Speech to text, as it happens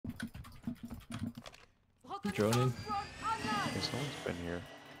I'm droning. Hey, someone's been here.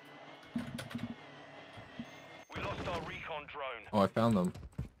 We lost our recon drone. Oh, I found them.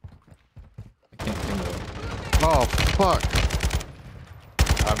 I can't ping them. Oh, fuck!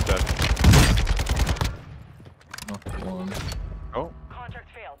 I'm dead. Knocked one. Oh. Contract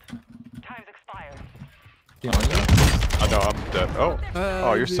failed. Time's expired. Yeah, on you? Oh no, I'm dead. Oh.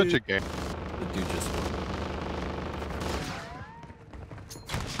 Oh, you're such a game. The dude just...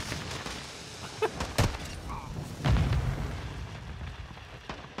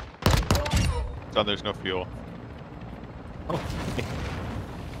 Oh, there's no fuel. Oh.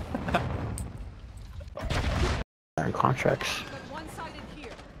 Contracts.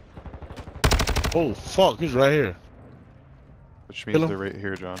 Oh fuck, he's right here. Which means they're right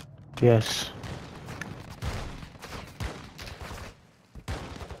here, John. Yes.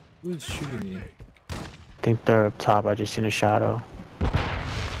 Who's shooting me? I think they're up top. I just seen a shadow.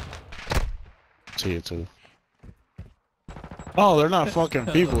 See it too. Oh, they're not fucking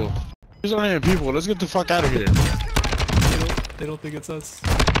people. These aren't even people. Let's get the fuck out of here. They don't think it's us.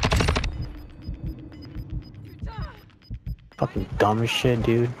 Fucking dumb as shit,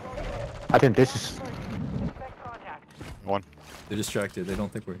 dude. I think this is... One. They're distracted. They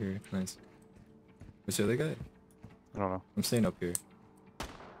don't think we're here. Nice. What's the other guy? I don't know. I'm staying up here.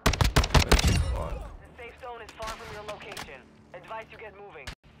 The safe zone is far from your location. Advise you get moving.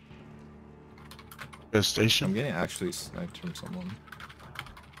 The I'm station. getting actually sniped from someone.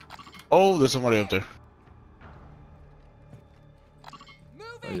 Oh, there's somebody up there.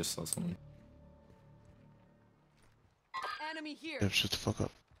 I just saw someone. Enemy here. Yeah, shut the fuck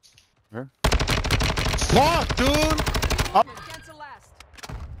up. Where? Fuck, dude! Cancel last.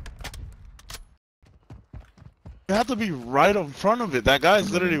 You have to be right in front of it. That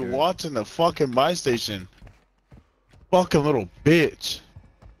guy's literally watching the fucking buy station. Fucking little bitch.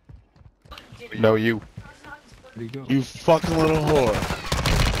 No, you. Where'd he go? You fucking little whore.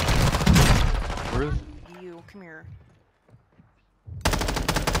 Where is? You come here.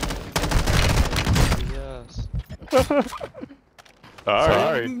 Yes.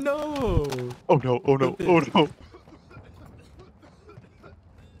 Sorry. No! Oh no, oh no, oh no.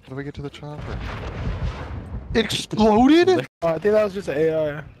 How do we get to the chopper? It exploded? I think that was just an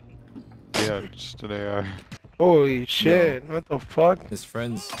AI. Yeah, just an AI. Holy shit, what the fuck? His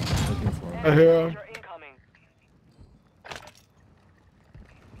friend's looking for him. I hear him. You're incoming.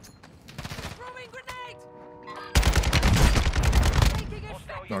 Throwing grenade. Taking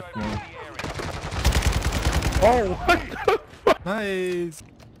Knocked one. Oh, what the fuck? Nice!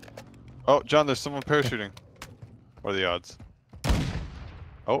 Oh, John, there's someone parachuting. What are the odds?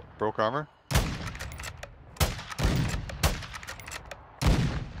 Oh, broke armor.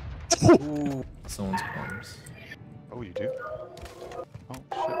 Ooh. Someone's arms. Oh, you do? Oh,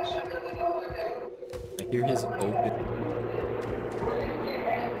 shit. I hear his open.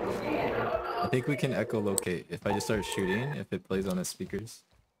 I think we can echolocate. If I just start shooting, if it plays on his speakers.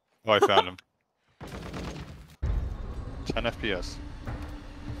 Oh, I found him. 10 FPS.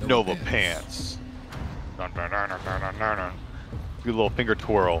 Nova pants. Dun, dun, dun, dun, dun, dun, dun. Do a little finger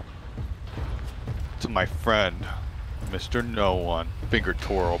twirl. To my friend, Mr. No One. Finger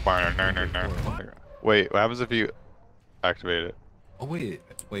twirl. Wait, what happens if you activate it? Oh wait,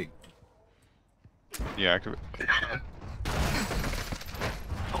 wait. Yeah, activate.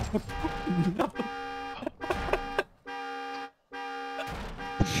 No.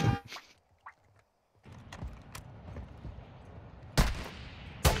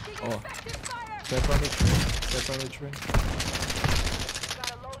 Oh. Step on the train. Step on the train.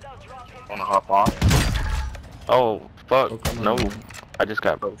 Wanna hop off? Oh, fuck. Oh, come on, No. man. I just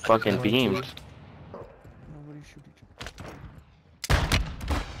got fucking on, beamed.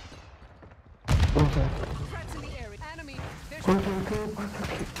 threats in the area. Enemy.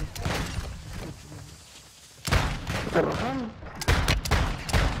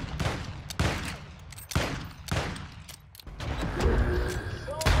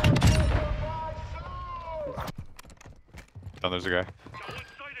 Oh, there's a guy.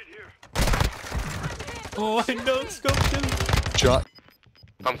 Oh, I know, scoped him. Shot.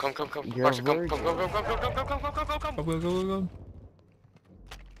 Come. Watch it, come. Go. Go, go, go, go, go.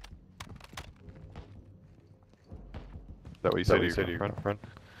 Is that what you said to your friend?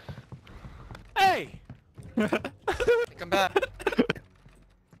 Hey! Come back.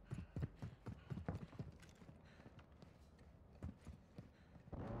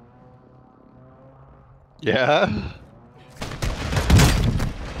 Yeah?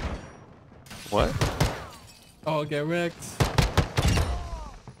 What? Oh, get wrecked.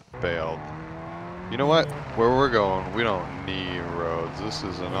 Failed. You know what? Where we're going, we don't need roads. This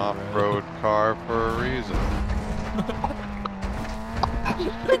is an off-road car for a reason.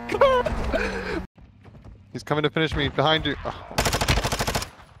 He's coming to finish me behind you. Oh.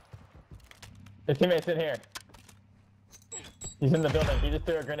 His teammate's in here. He's in the building. He just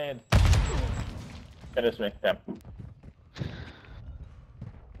threw a grenade. Finish me. Yeah.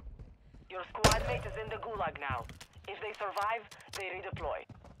 Your squad mate is in the gulag now. If they survive, they redeploy.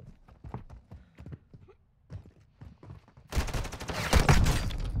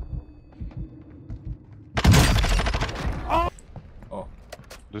 Oh.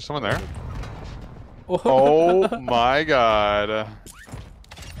 There's someone there? Oh my god.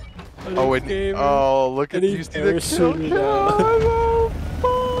 Oh, and, oh, look at you see the kill cam. Oh,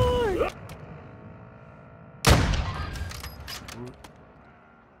 fuck.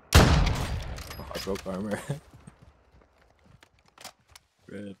 Oh, I broke armor.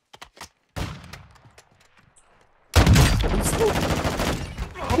 Red.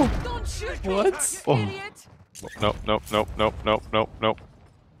 Don't shoot me, What? you idiot! Nope, nope, nope, nope, nope, nope, nope.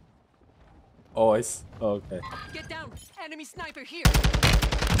 Oh, oh, okay. Get down! Enemy sniper here!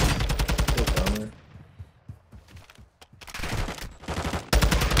 Broke armor.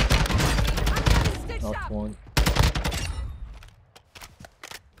 Stitched Knocked up! one.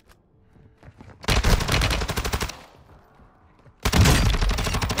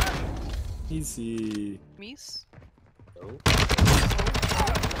 Easy. Mies? Oh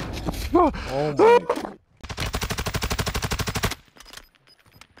my god.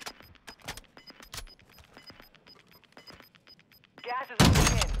 Gas is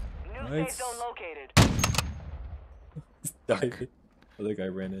moving in. New Nice. safe zone located. Died. Other guy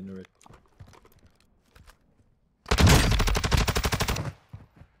ran into it.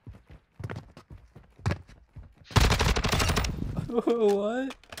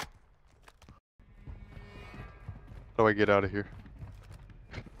 What? How do I get out of here?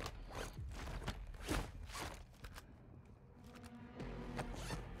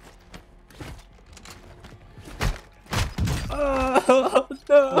 Oh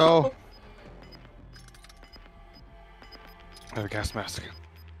no! No. I have a gas mask.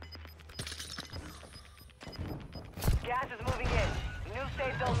 Gas is moving in. New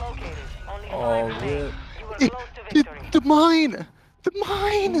safe zone located. Only Oh, 5 remain. rip. You were close to victory. The mine! The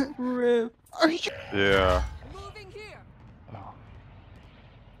mine! Rip. Are you? Yeah. Moving here! Oh.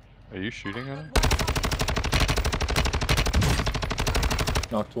 Are you shooting at him?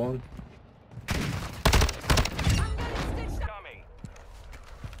 Knocked one. Coming.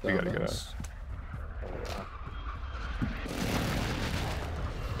 We gotta get out. Nice.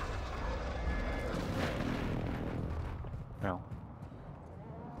 No.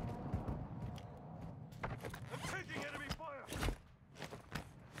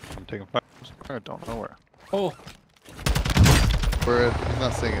 I'm taking fire. I don't know where. Oh. Where? He's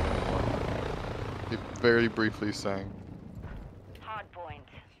not singing anymore. He very briefly sang. Hard point.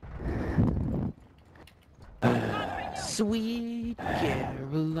 Sweet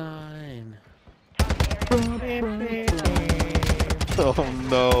Caroline. Oh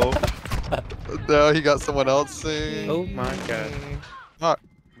no. No, he got someone else singing. Oh my god.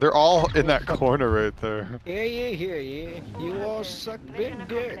 They're all in that corner right there. Yeah, you all suck big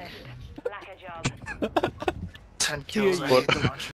dick. Lack a job. 10 kills. What?